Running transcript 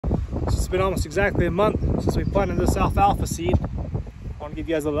been almost exactly a month since we planted this alfalfa seed. I want to give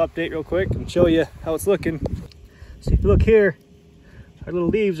you guys a little update real quick and show you how it's looking. So if you look here, our little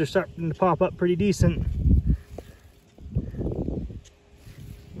leaves are starting to pop up pretty decent.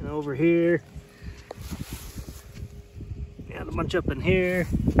 And over here, got a bunch up in here.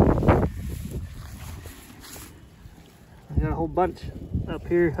 I got a whole bunch up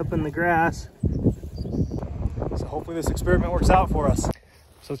here, up in the grass. So hopefully this experiment works out for us.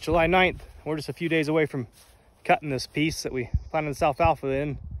 So it's July 9th. We're just a few days away from cutting this piece that we planted this alfalfa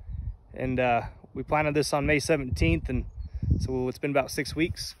in. And we planted this on May 17th, and so it's been about 6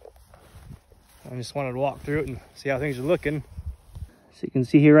 weeks. I just wanted to walk through it and see how things are looking. So you can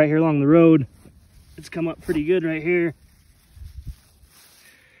see here, right here along the road, it's come up pretty good right here.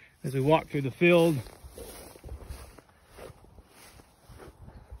 As we walk through the field,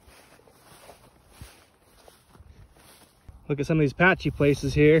 look at some of these patchy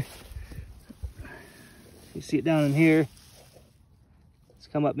places here. You see it down in here. It's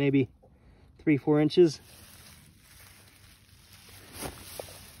come up maybe 3-4 inches.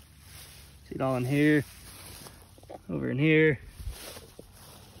 See it all in here, over in here.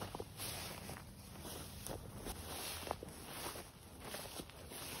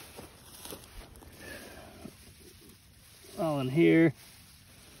 All in here.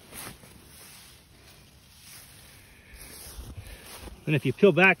 And if you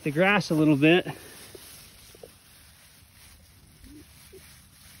peel back the grass a little bit,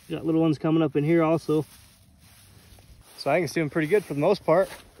 got little ones coming up in here also. So I think it's doing pretty good for the most part.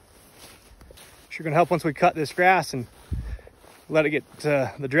 Sure gonna help once we cut this grass and let it get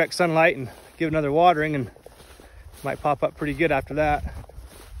the direct sunlight and give it another watering, and it might pop up pretty good after that.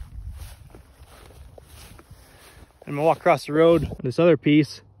 I'm gonna walk across the road, this other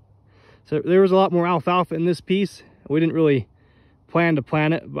piece. So there was a lot more alfalfa in this piece. We didn't really plan to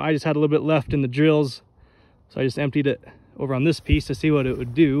plant it, but I just had a little bit left in the drills. So I just emptied it over on this piece to see what it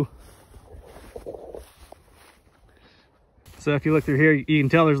would do. So if you look through here, you can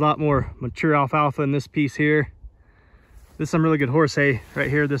tell there's a lot more mature alfalfa in this piece here. This is some really good horse hay right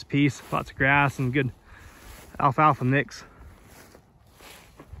here, this piece. Lots of grass and good alfalfa mix.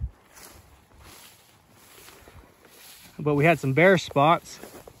 But we had some bare spots.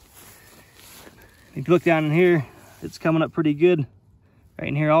 If you look down in here, it's coming up pretty good. Right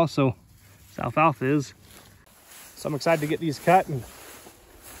in here also, this alfalfa is. So I'm excited to get these cut and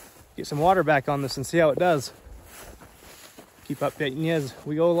get some water back on this and see how it does. Keep updating you as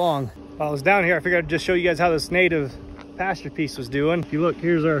we go along. While I was down here, I figured I'd just show you guys how this native pasture piece was doing. If you look,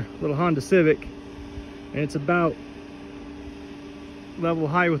 here's our little Honda Civic, and it's about level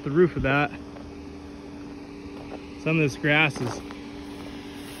high with the roof of that. Some of this grass is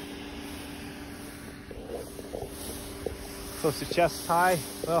close to chest high.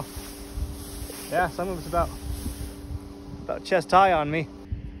 Well, yeah, some of it's about chest high on me.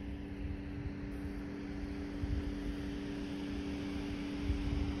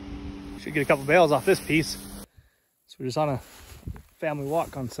 Should get a couple bales off this piece. So we're just on a family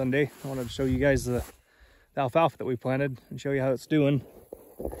walk on Sunday. I wanted to show you guys the alfalfa that we planted and show you how it's doing.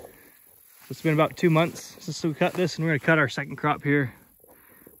 It's been about 2 months since we cut this, and we're gonna cut our second crop here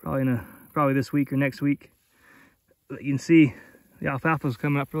probably this week or next week. But you can see the alfalfa is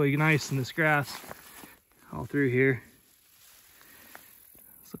coming up really nice in this grass all through here.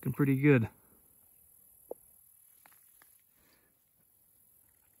 It's looking pretty good.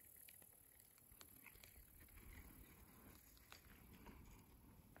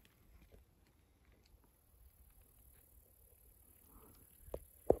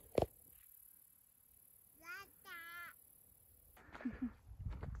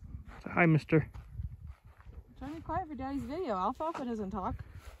 Hi, mister. I'm trying to be quiet for Daddy's video. Alfalfa doesn't talk.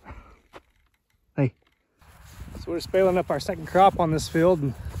 Hey. So we're just baling up our second crop on this field,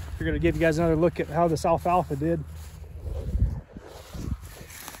 and we're going to give you guys another look at how this alfalfa did.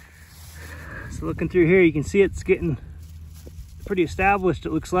 So looking through here, you can see it's getting pretty established,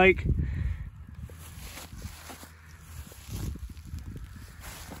 it looks like.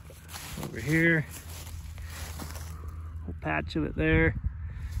 Over here, whole patch of it there.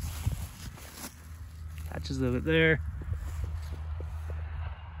 Patches of it there.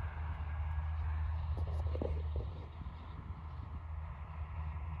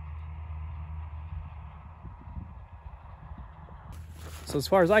 So as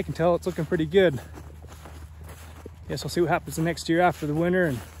far as I can tell, it's looking pretty good. Guess we'll see what happens the next year after the winter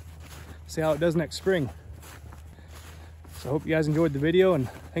and see how it does next spring. So I hope you guys enjoyed the video, and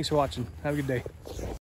thanks for watching. Have a good day.